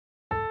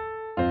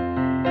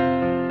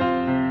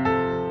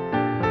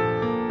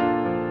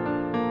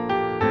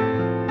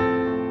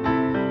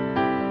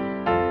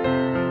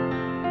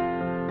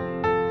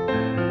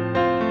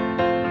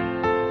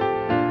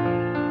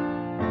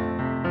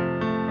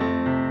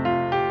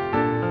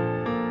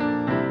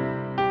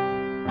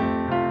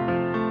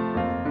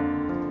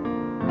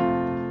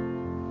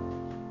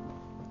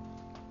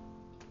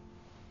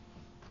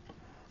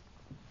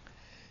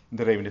In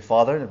the name of the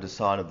Father, and of the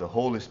Son, and of the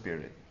Holy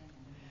Spirit.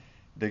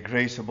 The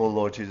grace of our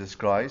Lord Jesus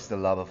Christ, the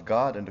love of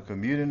God, and the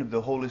communion of the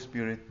Holy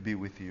Spirit be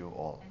with you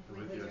all. And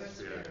with your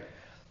spirit.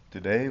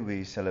 Today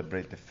we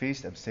celebrate the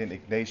feast of St.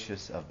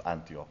 Ignatius of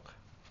Antioch.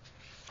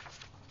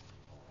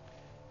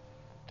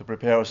 To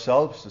prepare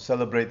ourselves to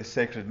celebrate the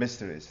sacred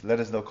mysteries,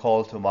 let us now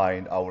call to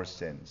mind our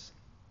sins.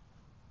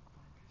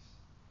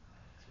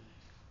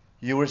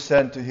 You were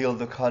sent to heal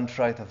the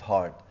contrite of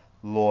heart.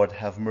 Lord,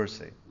 have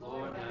mercy.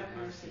 Lord, have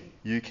mercy.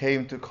 You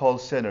came to call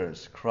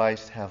sinners.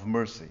 Christ, have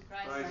mercy.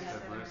 Christ,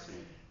 have mercy.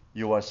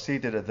 You are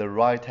seated at the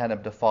right hand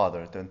of the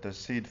Father to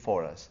intercede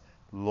for us.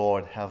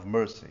 Lord, have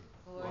mercy.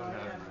 Lord,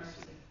 have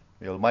mercy.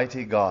 May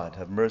Almighty God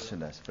have mercy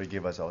on us,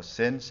 forgive us our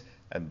sins,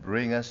 and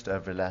bring us to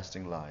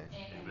everlasting life.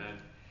 Amen.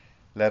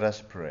 Let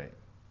us pray.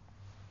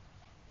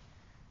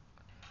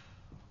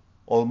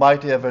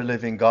 Almighty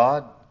ever-living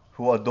God,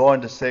 who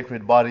adorned the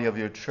sacred body of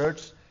your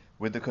church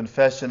with the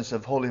confessions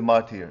of holy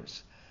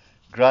martyrs,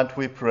 grant,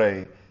 we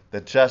pray,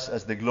 that just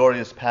as the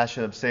glorious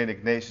passion of St.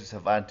 Ignatius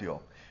of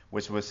Antioch,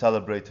 which we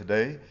celebrate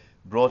today,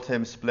 brought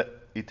him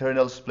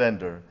eternal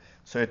splendor,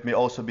 so it may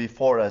also be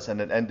for us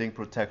an unending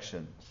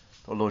protection.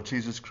 O Lord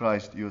Jesus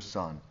Christ, your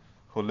Son,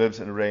 who lives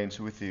and reigns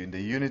with you in the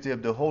unity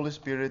of the Holy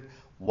Spirit,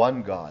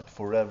 one God,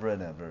 forever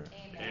and ever.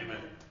 Amen.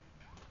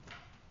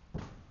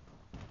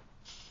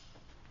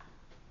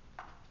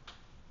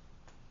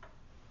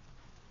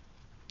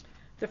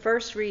 The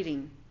first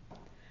reading,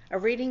 a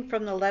reading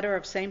from the letter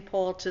of St.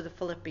 Paul to the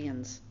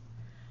Philippians.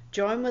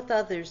 Join with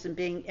others in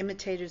being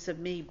imitators of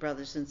me,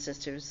 brothers and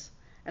sisters,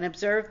 and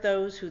observe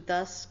those who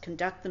thus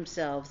conduct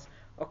themselves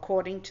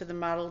according to the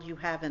model you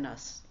have in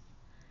us.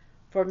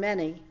 For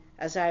many,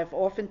 as I have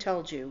often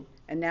told you,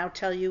 and now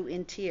tell you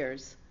in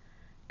tears,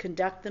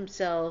 conduct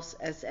themselves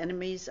as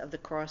enemies of the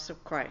cross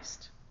of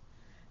Christ.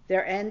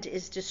 Their end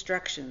is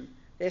destruction,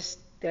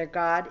 their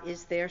God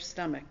is their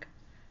stomach,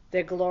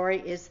 their glory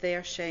is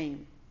their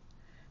shame.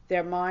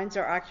 Their minds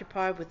are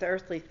occupied with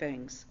earthly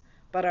things,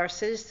 but our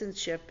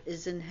citizenship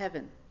is in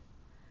heaven,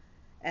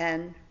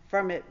 and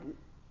from it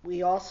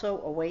we also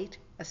await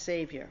a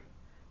Savior,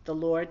 the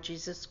Lord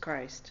Jesus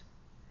Christ.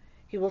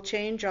 He will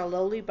change our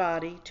lowly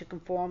body to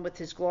conform with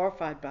his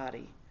glorified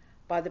body,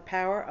 by the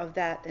power of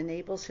that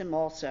enables him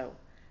also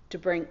to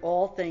bring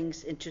all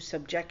things into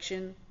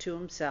subjection to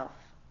himself.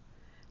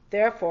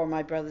 Therefore,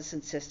 my brothers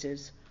and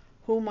sisters,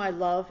 whom I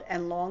love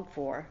and long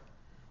for,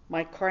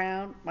 my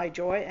crown, my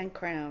joy and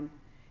crown,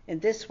 in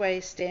this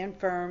way stand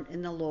firm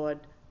in the Lord,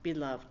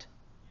 beloved.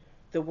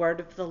 The word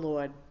of the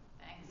Lord.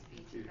 Thanks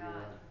be to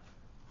God.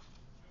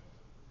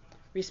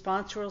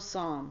 Responsorial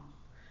Psalm.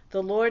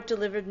 The Lord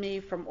delivered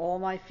me from all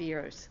my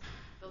fears.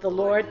 The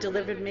Lord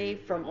delivered me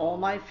from all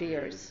my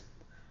fears.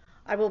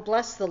 I will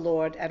bless the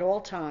Lord at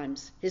all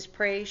times. His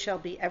praise shall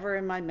be ever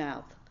in my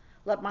mouth.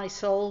 Let my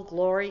soul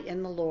glory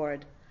in the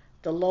Lord.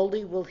 The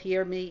lowly will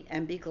hear me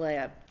and be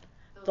glad.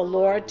 The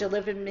Lord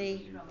delivered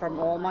me from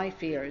all my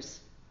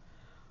fears.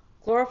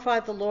 Glorify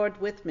the Lord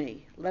with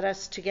me. Let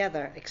us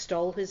together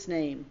extol his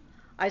name.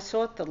 I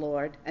sought the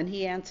Lord, and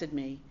he answered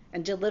me,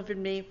 and delivered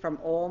me from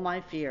all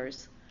my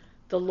fears.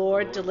 The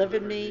Lord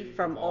delivered me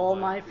from all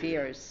my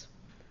fears.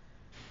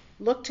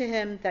 Look to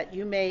him that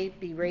you may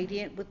be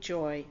radiant with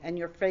joy, and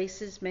your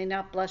faces may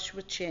not blush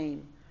with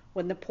shame.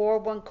 When the poor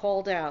one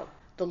called out,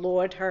 the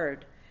Lord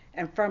heard,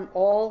 and from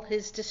all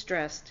his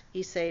distress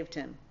he saved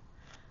him.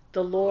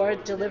 The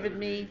Lord delivered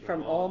me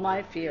from all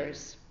my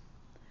fears.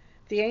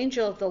 The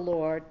angel of the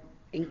Lord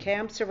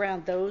encamps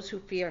around those who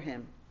fear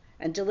him,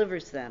 and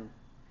delivers them.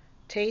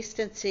 Taste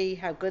and see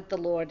how good the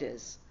Lord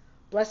is.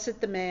 Blessed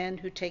the man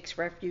who takes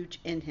refuge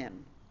in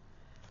him.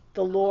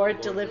 The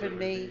Lord delivered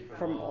me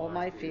from all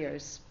my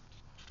fears.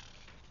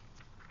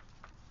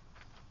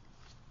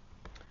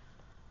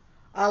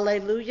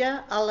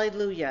 Alleluia,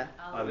 alleluia.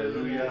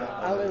 Alleluia.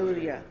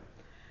 Alleluia.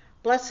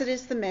 Blessed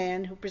is the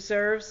man who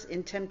perseveres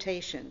in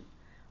temptation,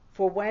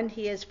 for when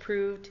he has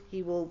proved,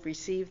 he will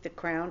receive the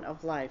crown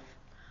of life.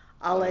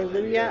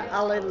 Alleluia,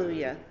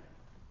 alleluia.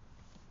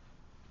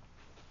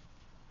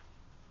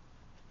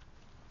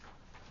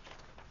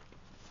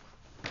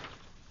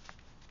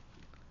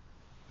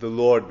 The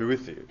Lord be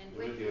with you. And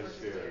with your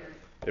spirit.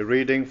 A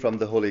reading from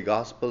the Holy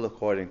Gospel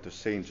according to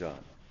St. John.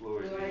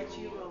 Glory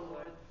to you, O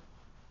Lord.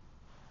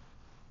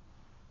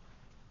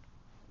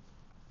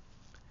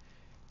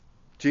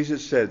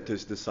 Jesus said to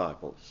his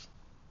disciples,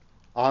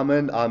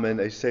 Amen, amen,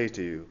 I say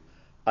to you,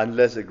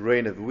 unless a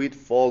grain of wheat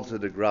falls to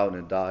the ground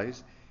and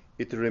dies,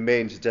 it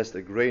remains just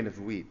a grain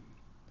of wheat.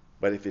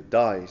 But if it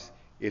dies,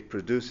 it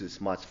produces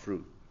much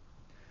fruit.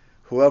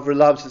 Whoever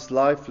loves his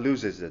life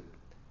loses it,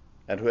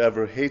 and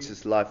whoever hates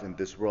his life in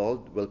this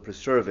world will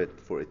preserve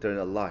it for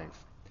eternal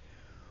life.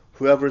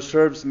 Whoever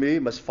serves me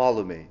must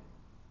follow me,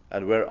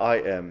 and where I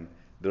am,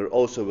 there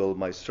also will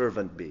my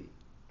servant be.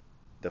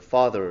 The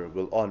Father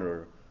will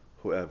honor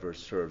whoever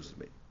serves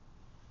me.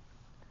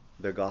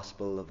 The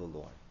Gospel of the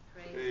Lord.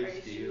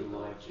 Praise to you,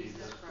 Lord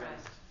Jesus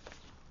Christ.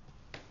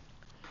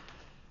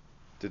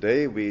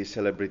 Today we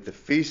celebrate the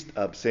feast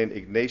of St.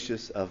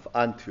 Ignatius of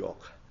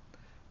Antioch,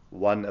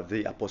 one of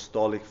the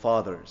Apostolic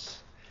Fathers.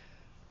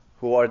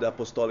 Who are the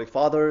Apostolic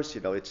Fathers?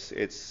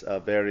 It's a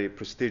very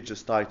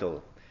prestigious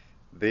title.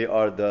 They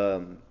are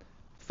the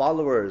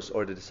followers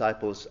or the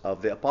disciples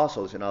of the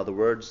apostles. In other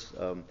words,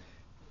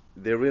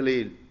 they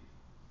really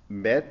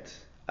met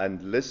and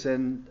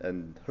listened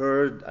and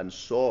heard and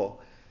saw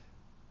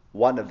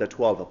one of the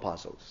 12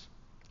 apostles,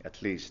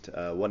 at least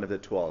one of the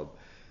 12.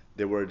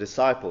 They were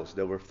disciples,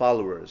 they were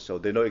followers, so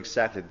they know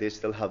exactly, they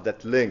still have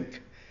that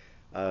link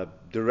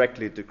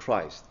directly to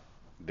Christ.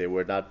 They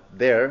were not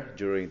there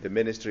during the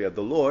ministry of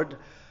the Lord,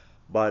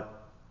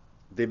 but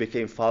they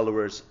became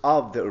followers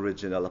of the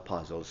original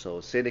apostles. So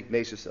St.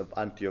 Ignatius of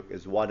Antioch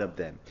is one of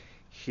them.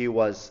 He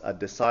was a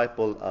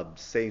disciple of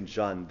St.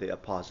 John the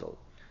Apostle.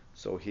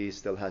 So he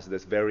still has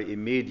this very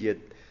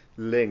immediate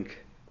link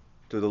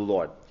to the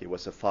Lord. He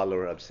was a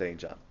follower of St.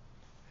 John.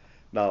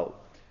 Now,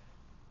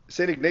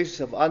 St.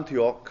 Ignatius of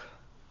Antioch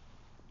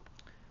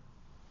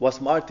was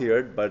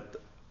martyred, but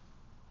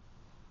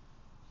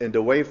in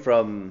the way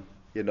from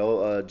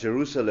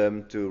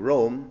Jerusalem to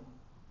Rome,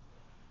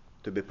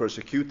 to be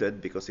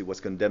persecuted because he was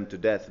condemned to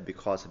death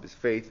because of his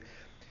faith,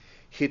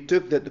 he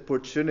took that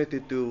opportunity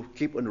to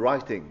keep on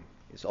writing.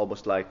 It's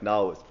almost like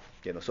now,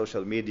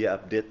 social media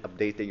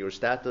updating your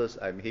status.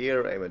 I'm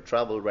here, I'm in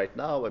travel right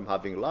now, I'm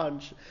having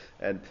lunch.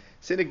 And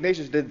St.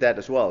 Ignatius did that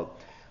as well.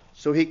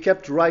 So he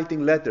kept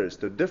writing letters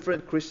to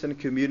different Christian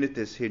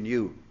communities he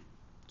knew.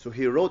 So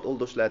he wrote all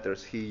those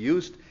letters. He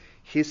used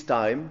his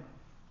time,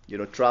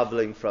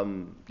 traveling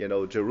from,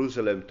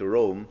 Jerusalem to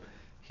Rome.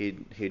 He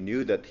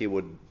knew that he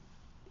would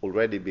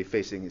already be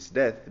facing his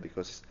death,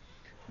 because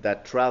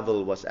that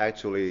travel was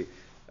actually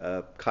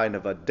kind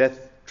of a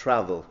death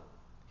travel.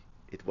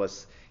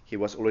 He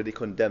was already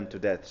condemned to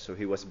death, so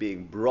he was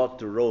being brought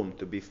to Rome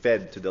to be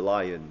fed to the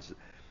lions.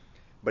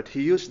 But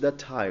he used that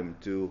time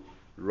to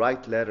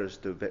write letters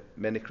to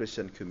many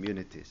Christian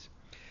communities.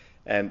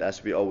 And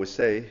as we always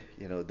say,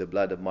 the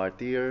blood of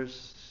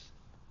martyrs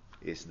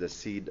is the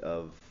seed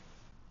of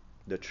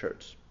the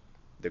church.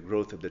 The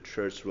growth of the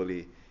church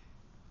really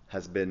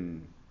has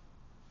been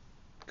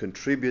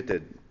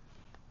contributed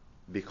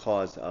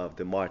because of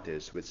the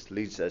martyrs, which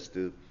leads us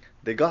to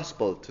the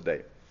gospel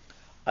today.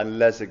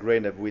 Unless a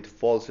grain of wheat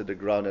falls to the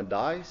ground and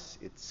dies,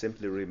 it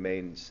simply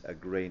remains a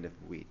grain of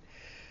wheat.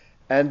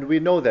 And we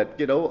know that,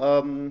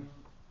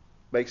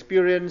 by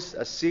experience,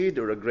 a seed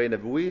or a grain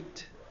of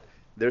wheat,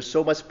 there's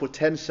so much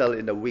potential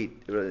in a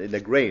wheat, or in a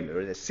grain,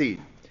 or in a seed.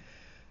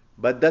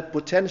 But that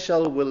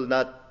potential will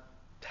not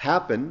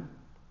happen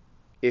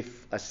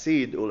if a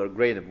seed or a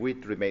grain of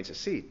wheat remains a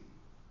seed.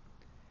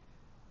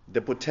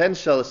 The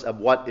potentials of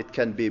what it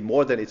can be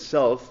more than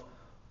itself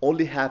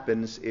only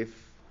happens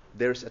if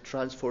there's a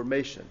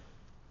transformation.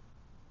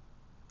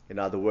 In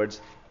other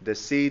words, the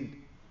seed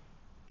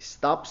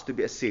stops to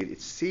be a seed.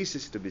 It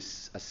ceases to be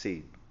a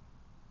seed.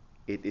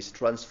 It is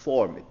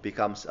transformed. It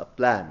becomes a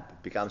plant.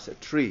 It becomes a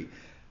tree.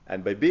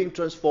 And by being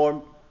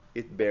transformed,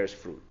 it bears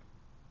fruit.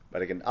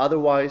 But again,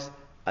 otherwise,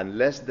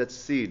 unless that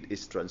seed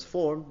is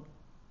transformed,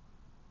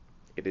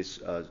 it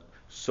is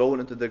sown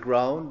into the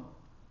ground,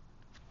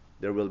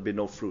 there will be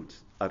no fruit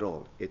at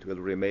all. It will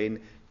remain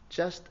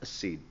just a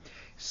seed.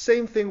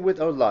 Same thing with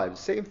our lives.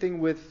 Same thing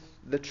with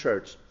the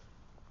church.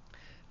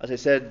 As I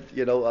said,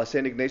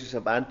 St. Ignatius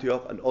of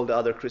Antioch and all the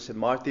other Christian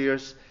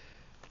martyrs,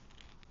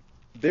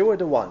 they were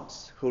the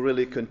ones who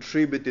really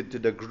contributed to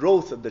the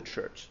growth of the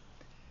church.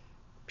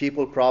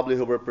 People probably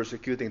who were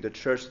persecuting the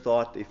church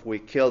thought if we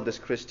killed these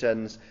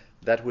Christians,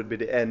 that would be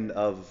the end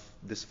of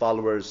these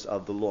followers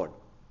of the Lord.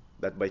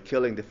 That by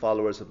killing the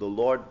followers of the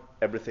Lord,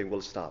 everything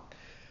will stop.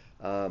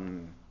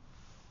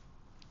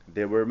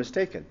 They were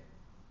mistaken,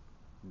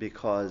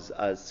 because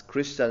as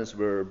Christians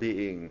were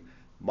being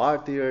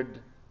martyred,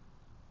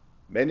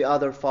 many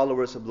other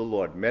followers of the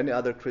Lord, many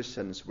other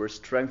Christians were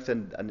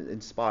strengthened and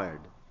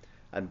inspired.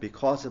 And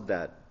because of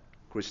that,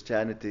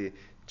 Christianity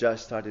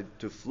just started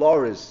to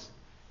flourish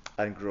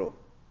and grow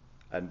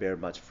and bear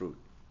much fruit.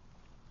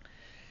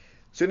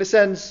 So in a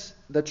sense,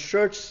 the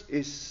church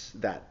is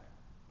that,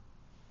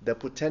 the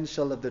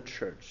potential of the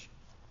church.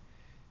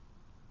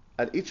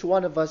 And each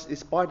one of us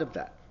is part of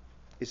that,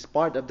 is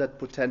part of that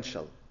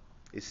potential,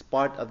 is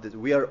part of this.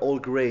 We are all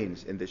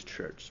grains in this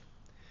church.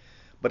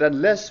 But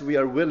unless we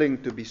are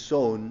willing to be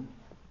sown,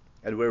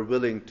 and we're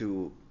willing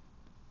to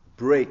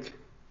break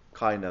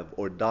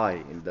or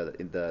die in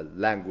the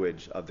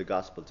language of the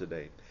gospel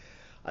today,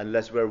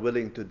 unless we're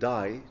willing to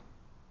die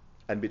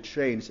and be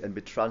changed and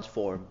be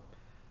transformed,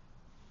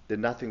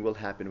 then nothing will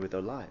happen with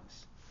our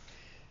lives.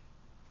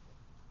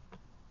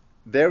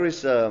 There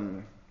is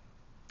an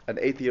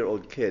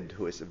 8-year-old kid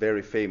who is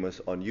very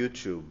famous on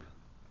YouTube.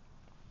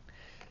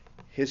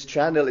 His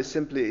channel is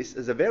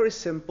a very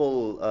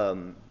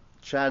simple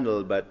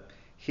channel, but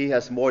he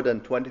has more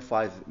than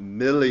 25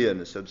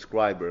 million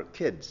subscriber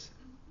kids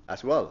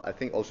as well. I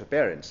think also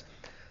parents.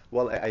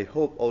 Well, I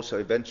hope also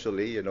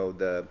eventually,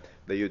 the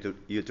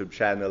YouTube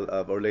channel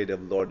of Our Lady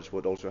of Lourdes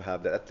would also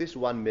have that. At least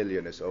 1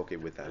 million is okay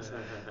with us.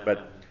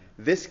 But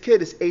this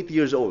kid is 8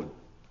 years old,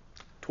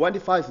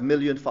 25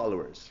 million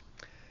followers.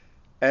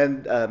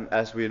 And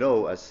as we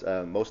know, as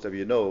most of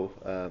you know,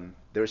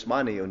 there's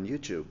money on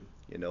YouTube.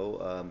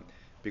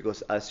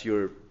 because as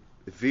your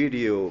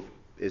video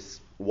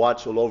is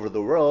watched all over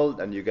the world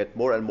and you get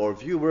more and more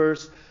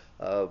viewers,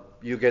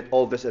 you get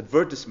all these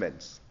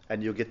advertisements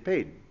and you get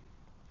paid.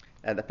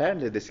 And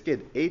apparently this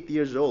kid, 8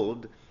 years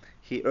old,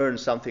 he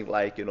earns something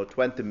like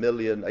 20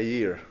 million a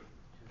year.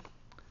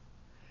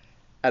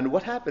 And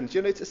what happens?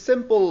 It's a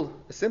simple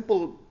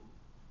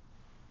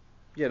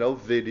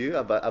video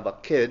of a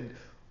kid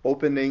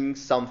opening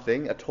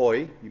something, a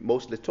toy,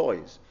 mostly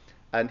toys,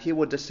 and he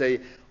would just say,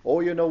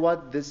 "Oh, you know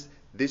what? This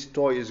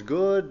toy is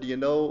good.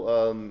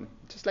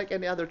 Just like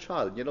any other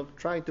child,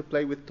 trying to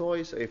play with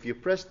toys. If you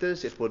press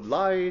this, it would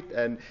light,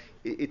 and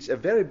it's a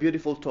very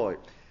beautiful toy."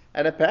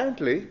 And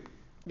apparently,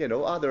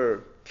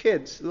 other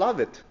kids love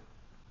it,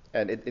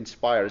 and it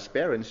inspires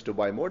parents to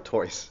buy more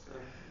toys.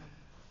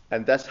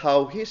 And that's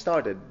how he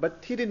started.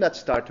 But he did not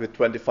start with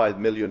 25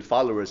 million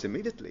followers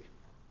immediately.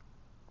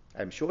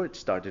 I'm sure it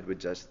started with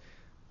just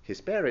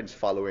his parents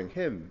following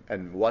him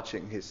and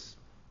watching his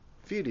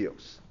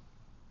videos.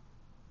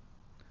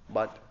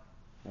 But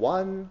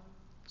one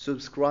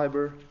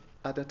subscriber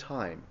at a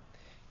time.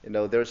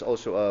 There's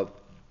also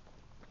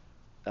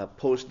a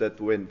post that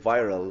went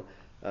viral.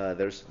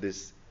 There's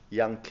this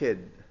young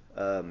kid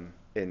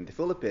in the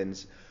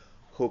Philippines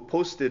who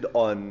posted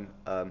on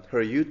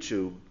her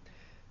YouTube.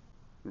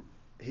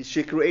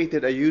 She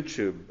created a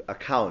YouTube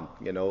account,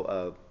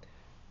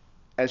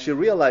 and she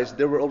realized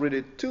there were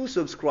already 2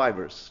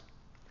 subscribers.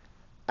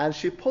 And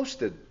she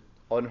posted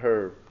on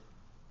her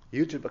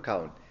YouTube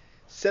account,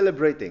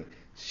 celebrating.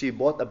 She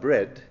bought a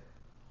bread,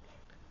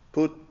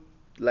 put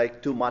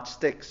like 2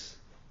 matchsticks,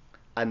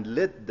 and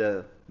lit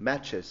the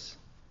matches.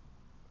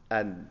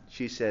 And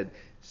she said,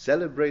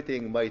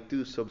 "Celebrating my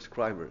 2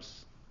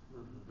 subscribers."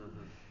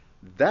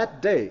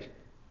 That day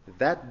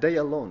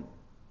alone,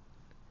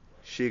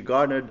 she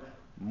garnered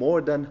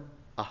more than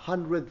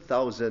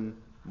 100,000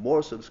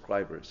 more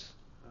subscribers,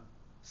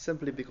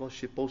 simply because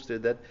she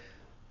posted that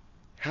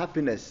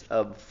happiness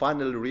of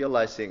finally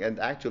realizing, and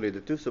actually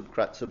the 2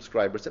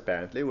 subscribers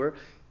apparently were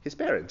his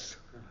parents.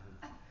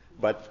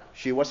 But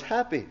she was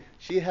happy.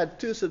 She had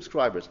 2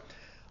 subscribers.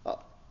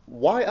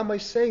 Why am I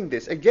saying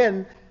this?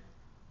 Again,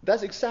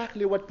 that's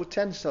exactly what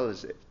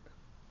potentials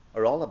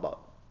are all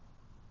about.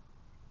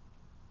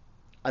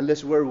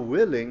 Unless we're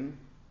willing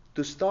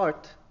to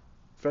start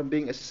from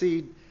being a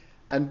seed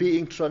and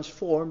being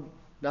transformed,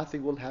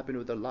 nothing will happen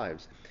with our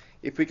lives.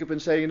 If we keep on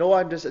saying,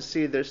 I'm just a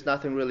seed, there's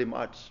nothing really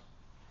much.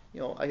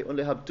 I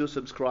only have 2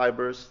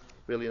 subscribers,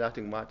 really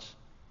nothing much.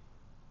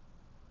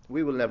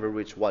 We will never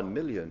reach 1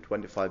 million,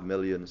 25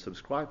 million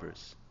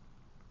subscribers.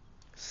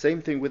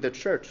 Same thing with the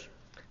church.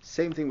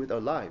 Same thing with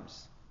our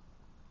lives.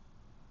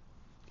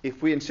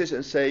 If we insist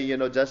and say,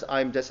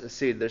 I'm just a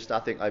seed, there's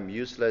nothing, I'm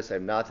useless,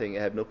 I'm nothing,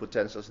 I have no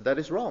potentials, that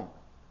is wrong.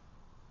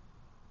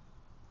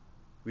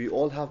 We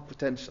all have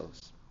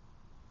potentials.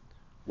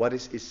 What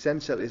is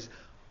essential is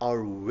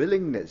our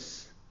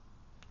willingness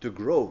to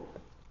grow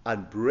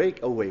and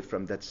break away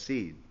from that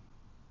seed.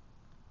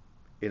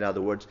 In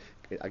other words,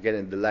 again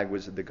in the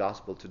language of the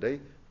gospel today,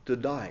 to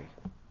die.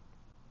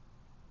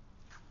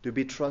 To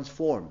be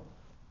transformed.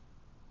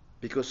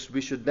 Because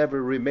we should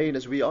never remain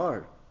as we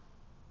are.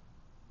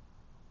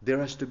 There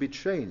has to be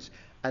change.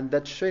 And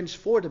that change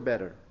for the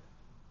better.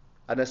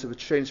 And as we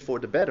change for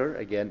the better,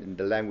 again in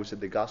the language of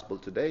the gospel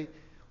today,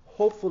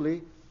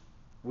 hopefully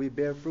we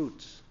bear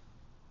fruits.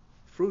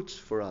 Fruits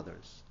for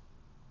others.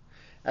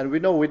 And we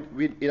know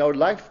we in our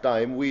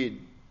lifetime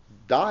we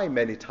die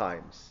many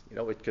times.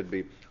 It could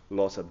be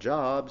loss of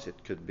jobs,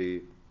 it could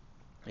be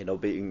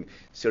being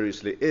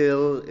seriously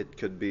ill, it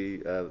could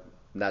be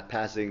not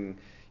passing,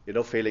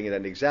 failing in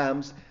any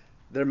exams.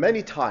 There are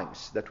many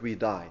times that we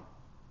die.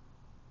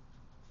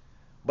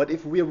 But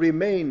if we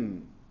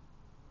remain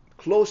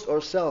closed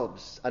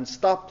ourselves and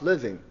stop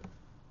living,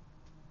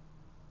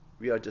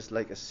 we are just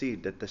like a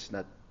seed that does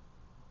not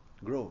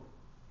grow.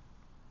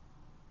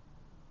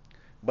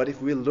 But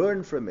if we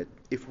learn from it,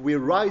 if we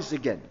rise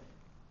again,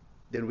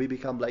 then we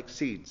become like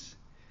seeds,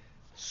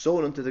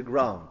 sown into the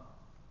ground,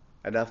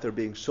 and after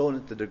being sown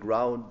into the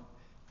ground,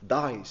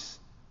 dies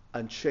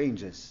and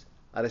changes.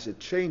 And as it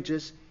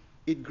changes,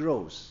 it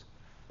grows.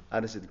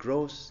 And as it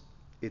grows,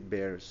 it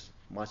bears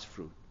much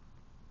fruit.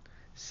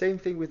 Same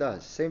thing with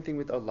us, same thing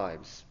with our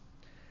lives.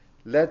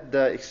 Let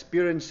the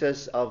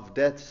experiences of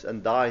deaths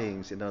and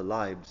dyings in our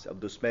lives, of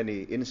those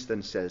many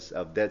instances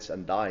of deaths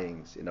and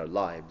dyings in our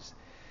lives,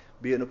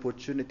 be an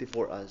opportunity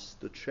for us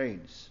to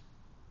change,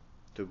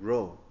 to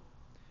grow.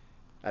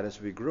 And as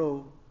we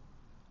grow,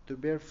 to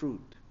bear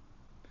fruit.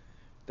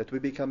 That we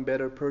become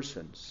better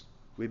persons.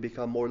 We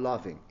become more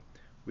loving.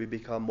 We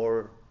become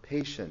more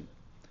patient.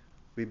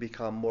 We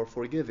become more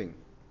forgiving.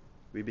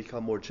 We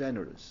become more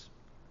generous.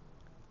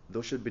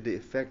 Those should be the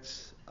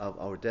effects of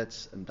our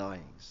deaths and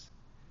dyings.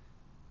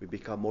 We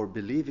become more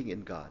believing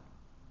in God.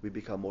 We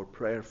become more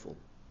prayerful.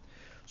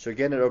 So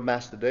again at our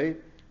Mass today,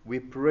 we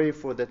pray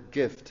for that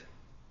gift.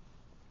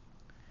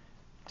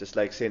 Just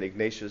like St.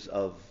 Ignatius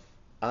of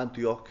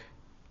Antioch,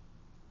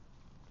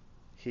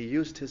 he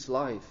used his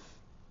life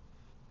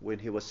when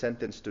he was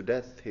sentenced to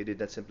death. He did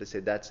not simply say,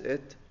 "That's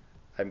it.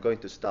 I'm going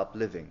to stop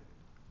living.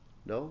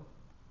 No.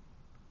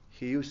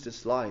 He used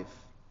his life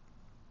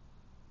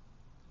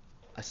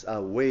as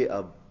a way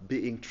of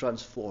being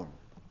transformed.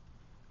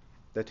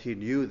 That he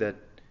knew that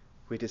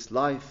with his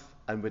life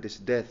and with his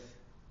death,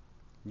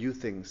 new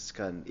things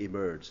can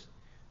emerge.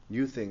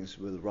 New things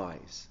will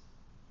rise.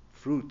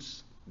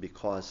 Fruits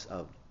because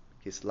of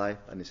his life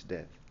and his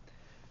death.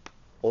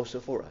 Also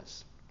for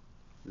us,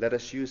 let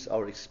us use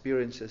our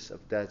experiences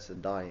of deaths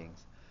and dyings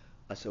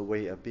as a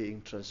way of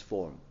being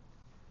transformed.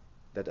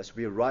 That as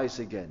we rise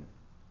again,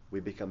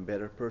 we become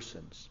better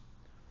persons.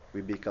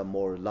 We become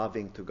more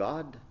loving to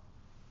God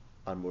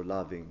and more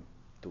loving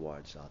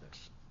towards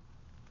others.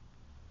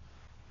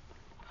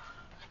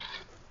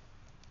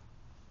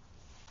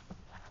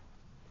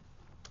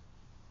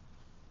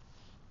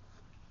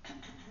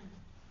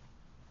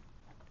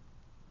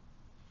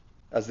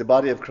 As the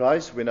body of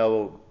Christ,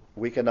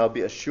 we can now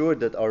be assured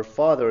that our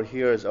Father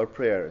hears our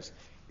prayers.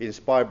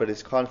 Inspired by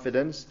this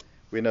confidence,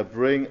 we now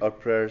bring our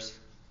prayers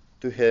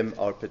to Him,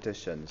 our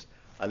petitions.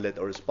 And let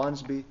our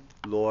response be,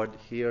 Lord,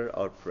 hear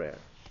our prayer.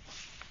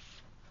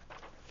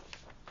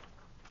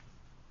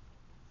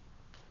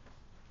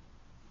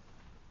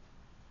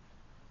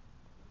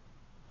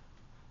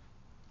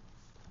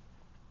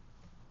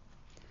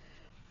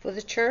 For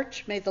the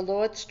Church, may the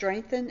Lord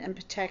strengthen and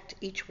protect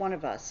each one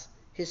of us,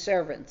 His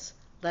servants.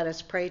 Let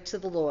us pray to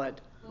the Lord.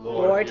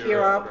 Lord,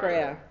 hear our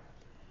prayer.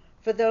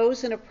 For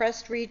those in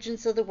oppressed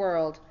regions of the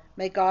world,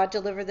 may God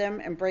deliver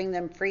them and bring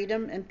them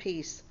freedom and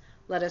peace.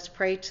 Let us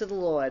pray to the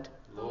Lord.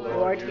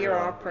 Lord, hear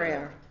our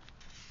prayer.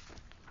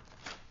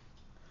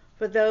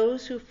 For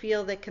those who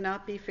feel they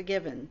cannot be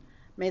forgiven,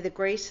 may the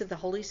grace of the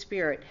Holy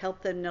Spirit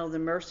help them know the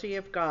mercy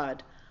of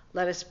God.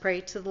 Let us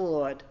pray to the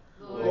Lord.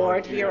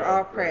 Lord, hear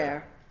our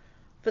prayer.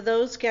 For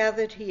those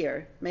gathered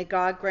here, may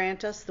God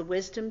grant us the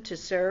wisdom to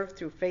serve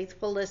through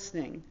faithful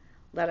listening.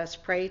 Let us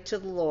pray to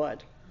the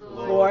Lord.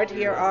 Lord,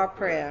 hear our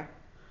prayer.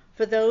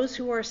 For those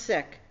who are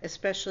sick,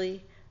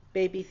 especially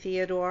baby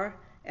Theodore,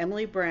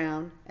 Emily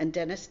Brown, and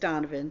Dennis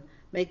Donovan,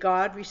 may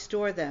God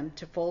restore them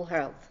to full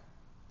health.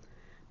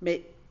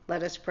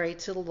 Let us pray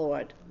to the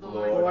Lord.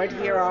 Lord,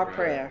 hear our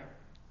prayer.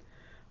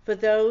 For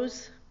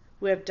those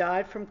who have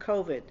died from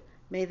COVID,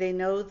 may they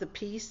know the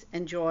peace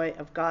and joy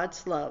of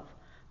God's love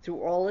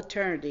through all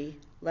eternity.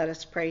 Let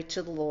us pray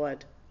to the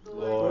Lord.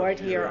 Lord,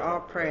 hear our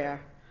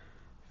prayer.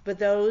 For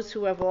those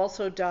who have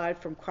also died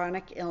from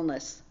chronic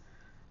illness,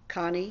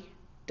 Karina,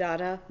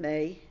 Dada,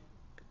 May,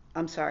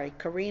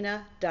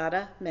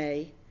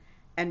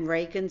 and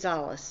Ray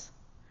Gonzalez,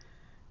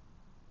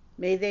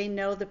 may they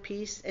know the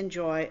peace and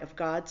joy of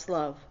God's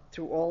love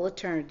through all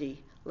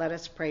eternity. Let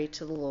us pray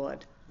to the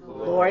Lord.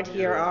 Lord,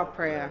 hear our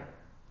prayer.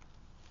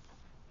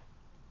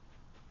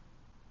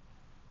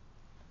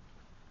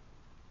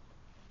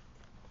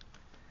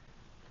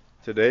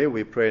 Today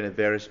we pray in a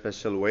very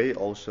special way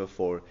also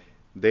for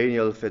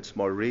Daniel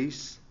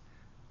Fitzmaurice,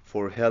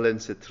 for Helen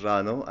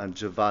Citrano and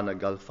Giovanna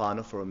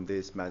Galfano, for whom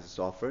this Mass is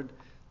offered.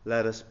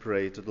 Let us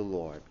pray to the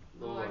Lord.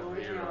 Lord,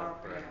 hear our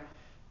prayer.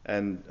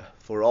 And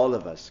for all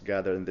of us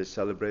gathered in this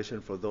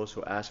celebration, for those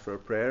who ask for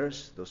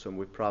prayers, those whom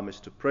we promise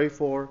to pray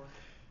for,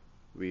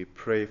 we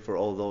pray for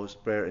all those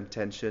prayer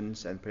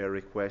intentions and prayer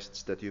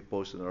requests that you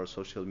post on our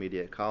social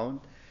media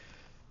account.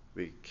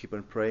 We keep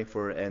on praying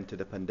for an end to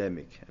the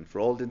pandemic and for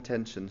all the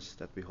intentions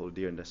that we hold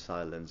dear in the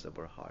silence of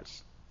our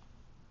hearts.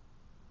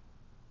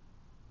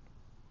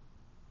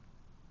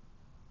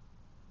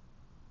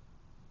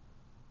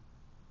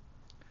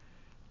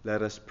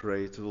 Let us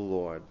pray to the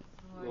Lord.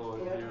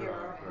 Lord, hear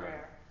our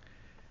prayer.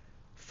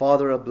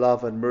 Father of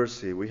love and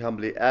mercy, we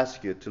humbly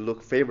ask you to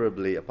look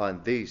favorably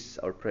upon these,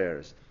 our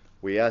prayers.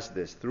 We ask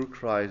this through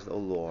Christ, O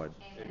Lord.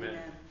 Amen.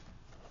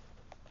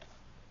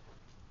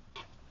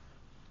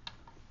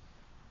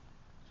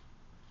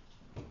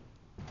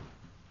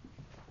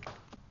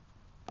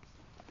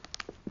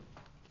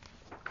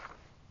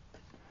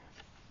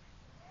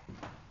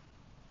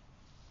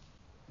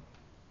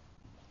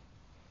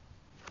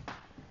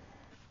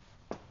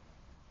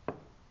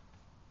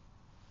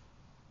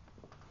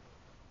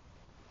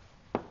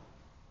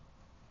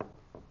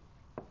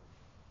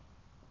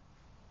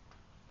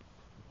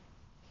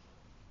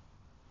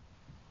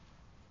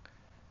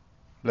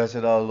 Blessed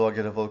are the Lord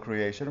God of all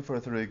creation, for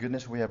through your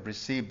goodness we have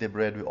received the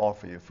bread we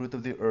offer you, fruit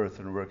of the earth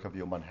and work of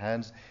human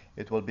hands.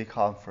 It will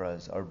become for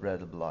us our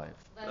bread of life.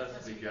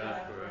 Blessed be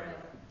God forever.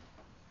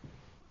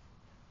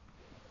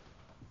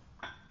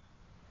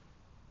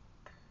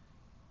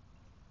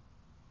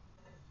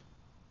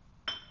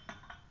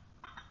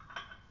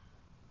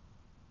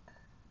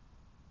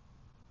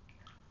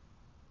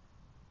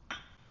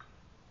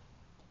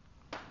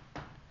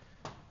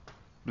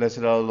 Blessed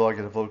are the Lord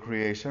God of all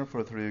creation,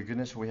 for through your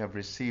goodness we have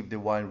received the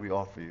wine we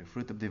offer you,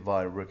 fruit of the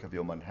divine work of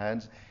human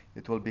hands.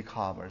 It will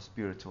become our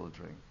spiritual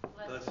drink.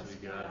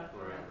 Blessed be God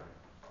forever.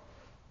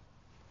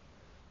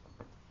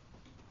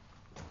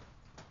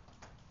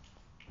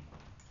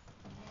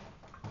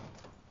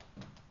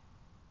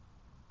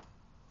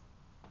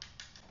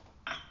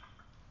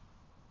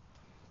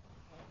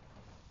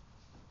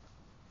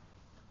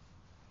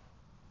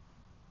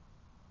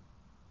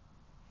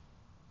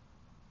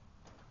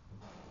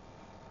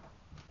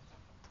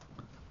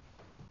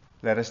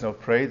 Let us now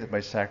pray that my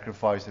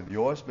sacrifice and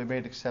yours be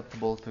made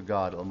acceptable to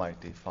God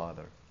Almighty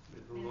Father.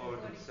 May the Lord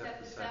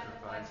accept the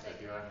sacrifice at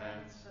your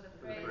hands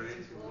for the praise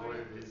and glory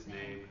of his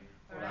name,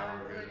 for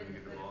our good and the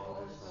good of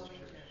all his holy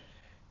church.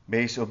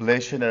 May his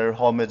oblation and our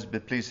homage be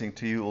pleasing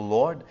to you, O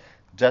Lord,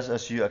 just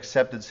as you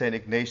accepted St.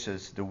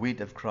 Ignatius, the wheat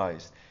of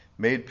Christ,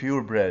 made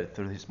pure bread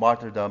through his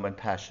martyrdom and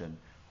passion,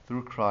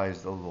 through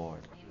Christ the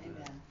Lord.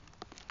 Amen.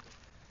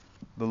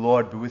 The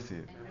Lord be with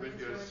you. And with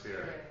your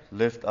spirit,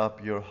 Lift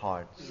up your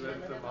hearts.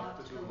 lift them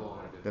up to the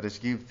Lord. Let us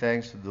give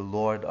thanks to the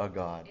Lord our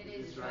God. It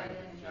is right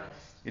and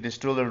just. It is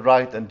truly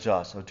right and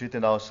just, our duty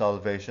and our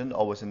salvation,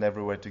 always and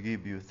everywhere to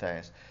give you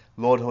thanks,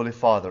 Lord, Holy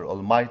Father,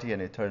 Almighty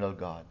and eternal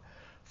God.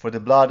 For the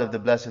blood of the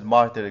blessed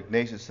martyr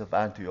Ignatius of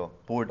Antioch,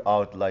 poured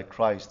out like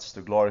Christ's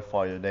to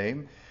glorify your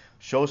name,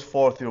 shows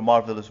forth your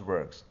marvelous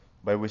works,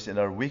 by which in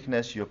our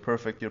weakness you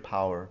perfect your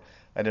power,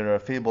 and in our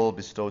feeble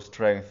bestow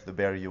strength to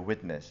bear your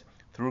witness,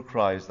 through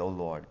Christ our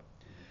Lord.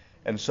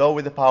 And so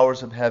with the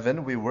powers of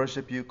heaven we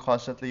worship you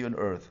constantly on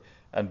earth,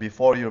 and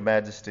before your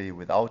majesty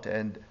without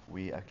end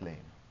we acclaim.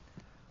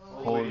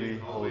 Holy,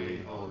 holy,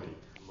 holy,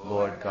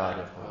 Lord God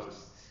of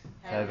hosts,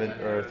 heaven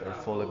and earth are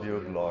full of your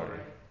glory.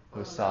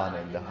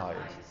 Hosanna in the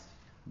highest.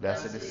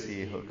 Blessed is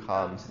he who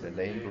comes in the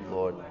name of the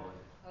Lord.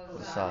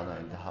 Hosanna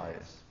in the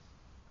highest.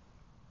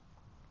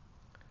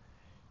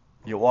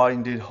 You are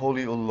indeed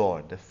holy, O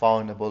Lord, the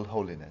fount of all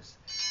holiness.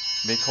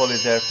 Make holy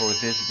therefore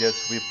these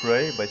gifts, we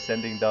pray, by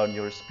sending down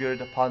your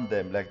Spirit upon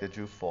them like the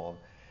dew fall,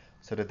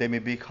 so that they may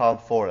become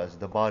for us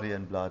the body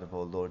and blood of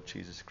our Lord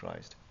Jesus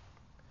Christ.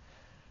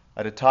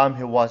 At the time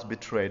he was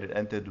betrayed and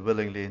entered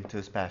willingly into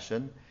his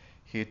passion,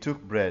 he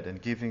took bread and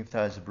giving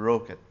thanks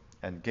broke it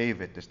and gave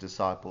it to his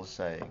disciples,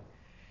 saying,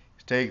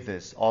 Take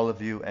this, all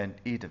of you, and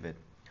eat of it,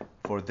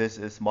 for this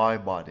is my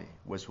body,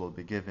 which will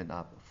be given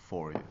up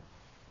for you.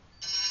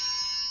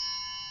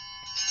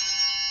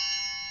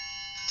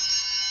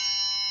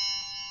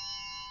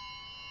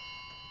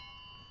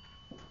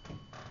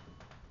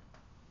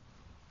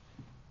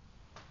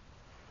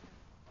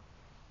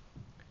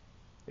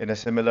 In a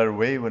similar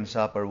way, when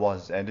supper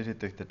was ended, he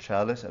took the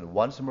chalice, and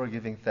once more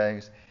giving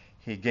thanks,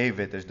 he gave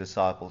it to his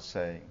disciples,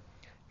 saying,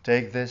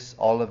 Take this,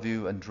 all of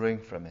you, and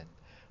drink from it,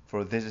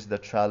 for this is the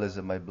chalice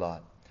of my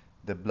blood,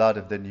 the blood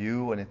of the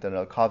new and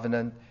eternal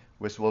covenant,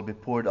 which will be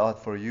poured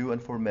out for you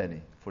and for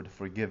many, for the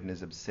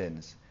forgiveness of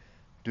sins.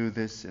 Do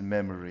this in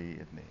memory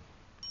of me.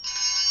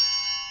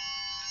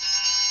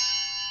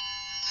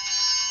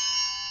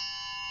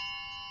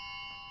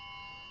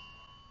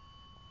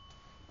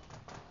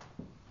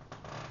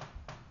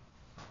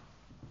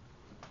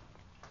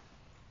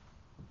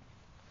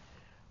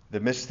 The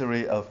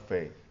mystery of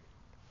faith.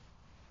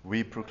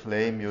 We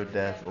proclaim your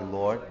death, O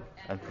Lord,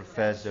 and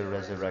profess your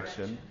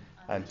resurrection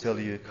until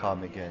you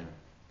come again.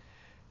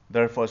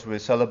 Therefore, as we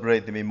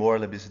celebrate the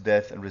memorial of his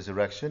death and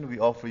resurrection, we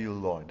offer you,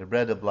 Lord, the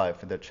bread of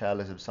life and the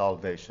chalice of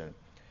salvation,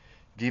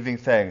 giving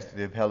thanks to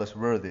have held us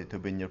worthy to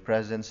be in your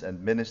presence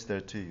and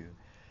minister to you.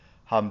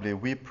 Humbly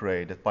we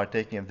pray that,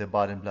 partaking of the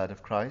body and blood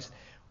of Christ,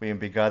 we may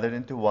be gathered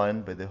into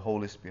one by the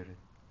Holy Spirit.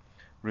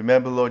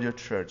 Remember, Lord, your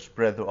church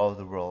spread throughout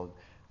the world,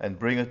 and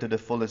bring it to the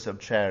fullness of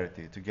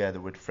charity, together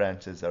with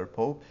Francis our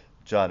Pope,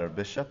 John our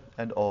Bishop,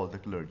 and all the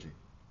clergy.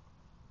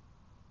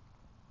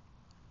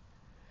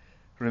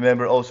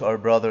 Remember also our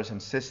brothers and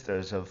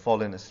sisters who have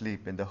fallen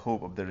asleep in the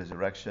hope of the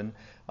resurrection,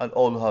 and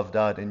all who have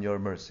died in your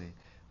mercy.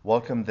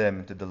 Welcome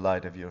them into the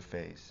light of your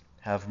face.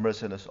 Have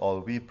mercy on us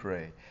all, we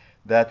pray,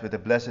 that with the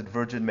Blessed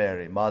Virgin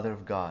Mary, Mother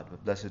of God,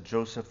 with blessed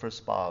Joseph, her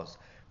spouse,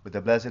 with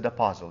the blessed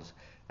apostles,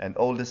 and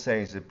all the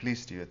saints that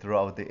pleased you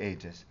throughout the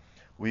ages,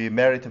 we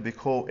merit to be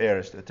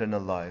co-heirs to eternal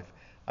life,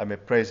 and may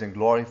praise and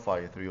glorify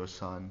you through your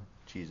Son,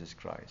 Jesus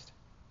Christ.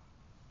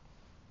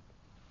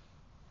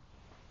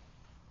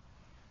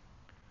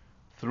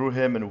 Through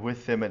him and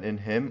with him and in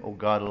him, O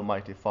God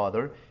Almighty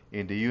Father,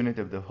 in the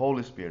unity of the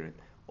Holy Spirit,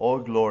 all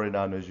glory and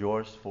honor is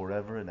yours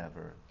forever and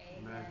ever.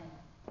 Amen.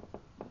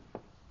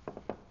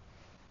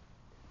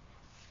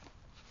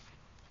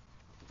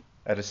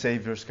 At the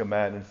Savior's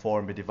command,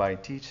 informed by divine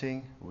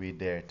teaching, we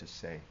dare to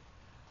say,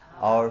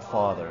 Our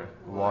Father,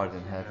 who art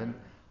in heaven,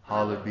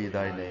 hallowed be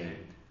thy name.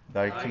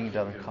 Thy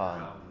kingdom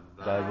come,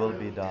 thy will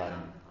be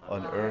done,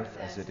 on earth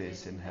as it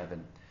is in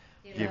heaven.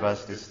 Give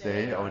us this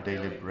day our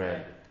daily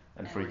bread,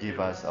 and forgive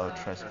us our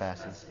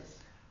trespasses,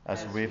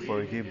 as we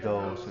forgive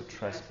those who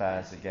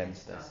trespass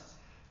against us.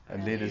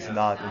 And lead us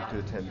not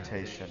into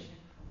temptation,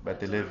 but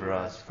deliver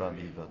us from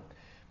evil.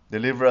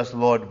 Deliver us,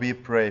 Lord, we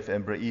pray, from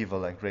every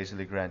evil, and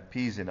graciously grant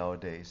peace in our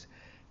days,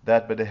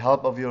 that by the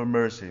help of your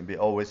mercy we be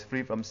always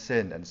free from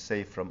sin and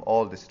safe from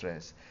all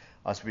distress,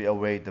 as we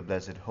await the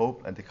blessed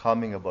hope and the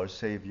coming of our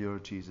Savior,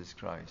 Jesus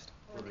Christ.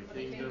 For the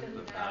kingdom,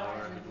 the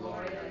power, and the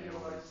glory are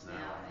yours,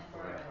 now and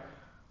forever.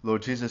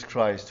 Lord Jesus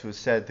Christ, who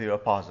said to your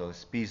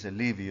apostles, Peace I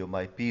leave you,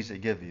 my peace I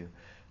give you,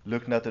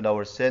 look not on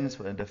our sins,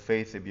 but on the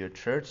faith of your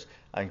church,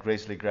 and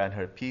graciously grant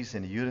her peace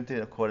and unity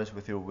in accordance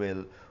with your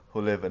will,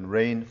 who live and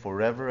reign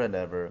forever and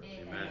ever.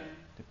 Amen.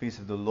 The peace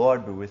of the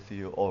Lord be with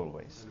you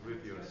always. And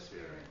with your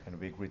spirit. And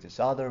we greet each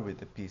other with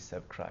the peace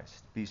of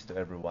Christ. Peace to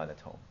everyone at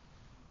home.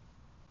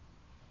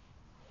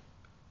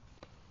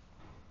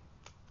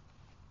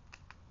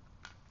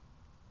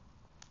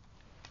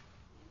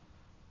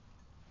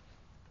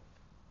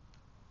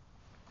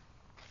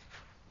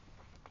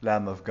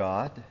 Lamb of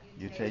God,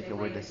 you take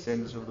away the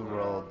sins of the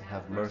world,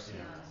 have mercy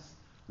on us.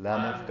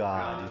 Lamb of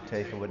God, you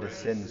take away the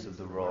sins of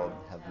the world,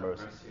 have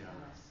mercy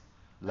on us.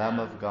 Lamb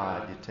of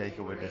God, you take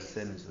away the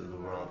sins of the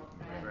world,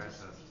 grant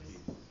us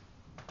peace.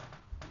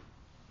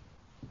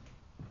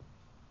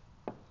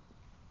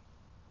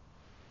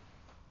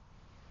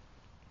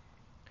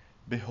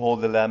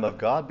 Behold the Lamb of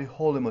God,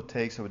 behold him who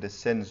takes away the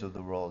sins of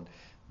the world.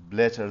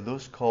 Blessed are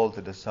those called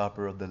to the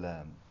supper of the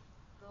Lamb.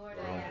 Lord,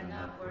 I am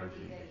not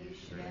worthy that you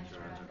should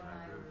enter under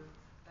my roof,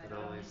 but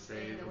only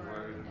say the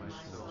word, and my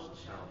soul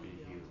shall be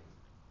healed.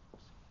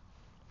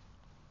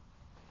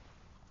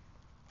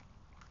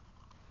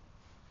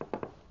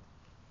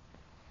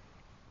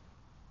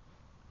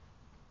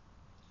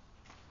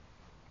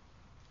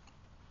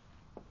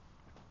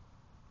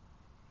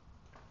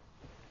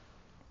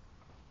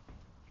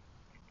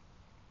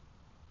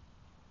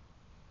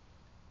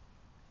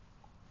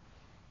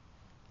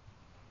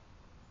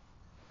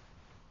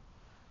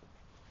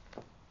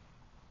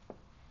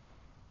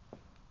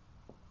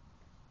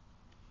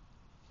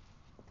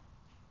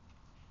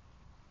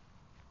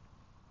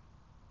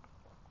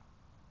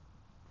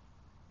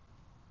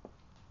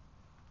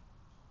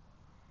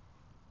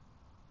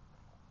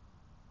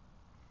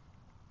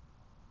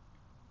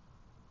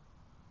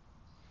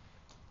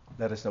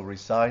 Let us now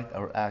recite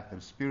our act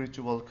of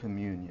spiritual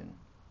communion.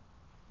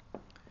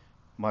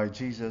 My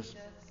Jesus,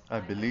 I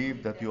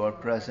believe that you are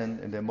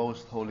present in the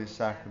most holy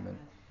sacrament.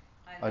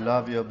 I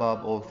love you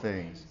above all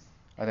things,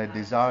 and I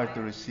desire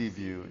to receive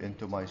you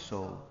into my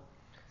soul.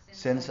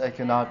 Since I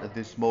cannot at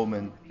this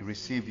moment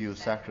receive you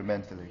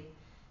sacramentally,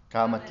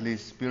 come at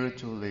least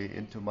spiritually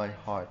into my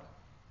heart.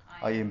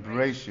 I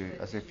embrace you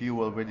as if you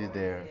were already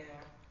there,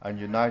 and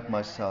unite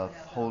myself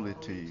wholly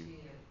to you.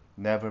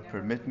 Never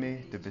permit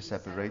me to be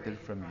separated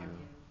from you.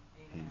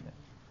 Amen.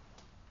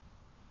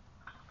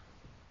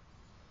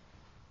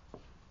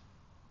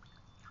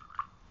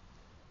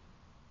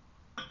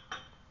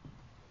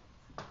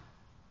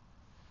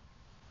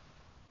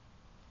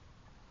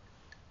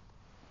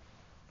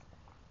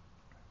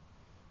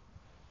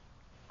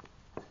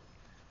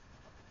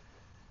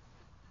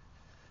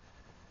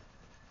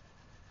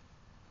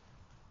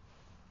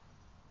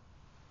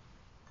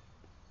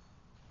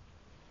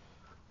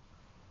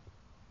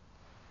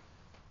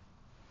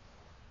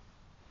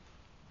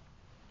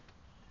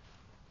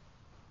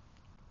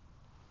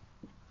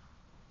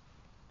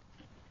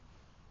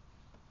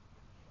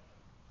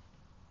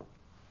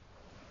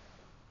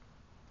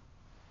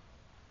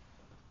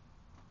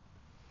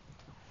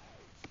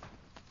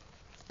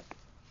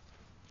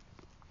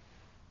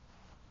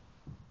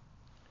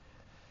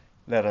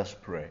 Let us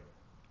pray.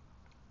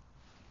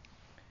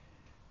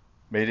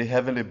 May the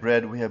heavenly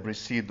bread we have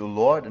received, O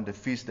Lord, and the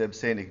feast of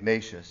St.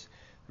 Ignatius,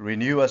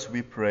 renew us,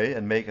 we pray,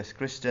 and make us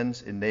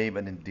Christians in name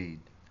and in deed.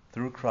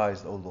 Through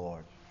Christ, O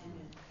Lord.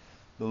 Amen.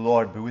 The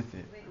Lord be with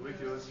you. With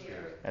your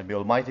spirit. And may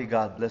Almighty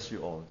God bless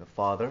you all, the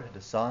Father,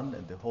 the Son,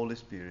 and the Holy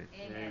Spirit.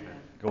 Amen.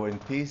 Go in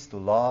peace to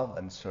love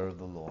and serve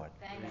the Lord.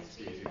 Thanks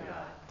be to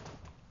God.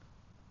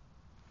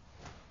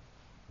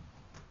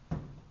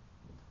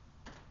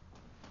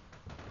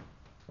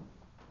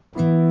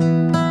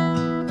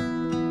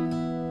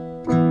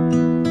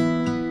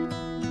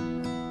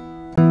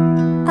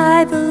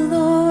 I, the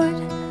Lord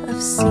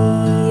of sea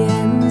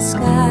and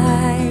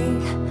sky,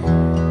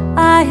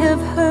 I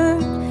have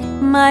heard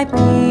my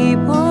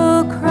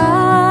people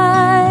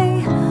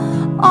cry,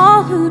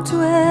 all who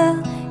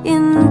dwell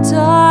in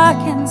dark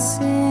and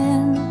sin.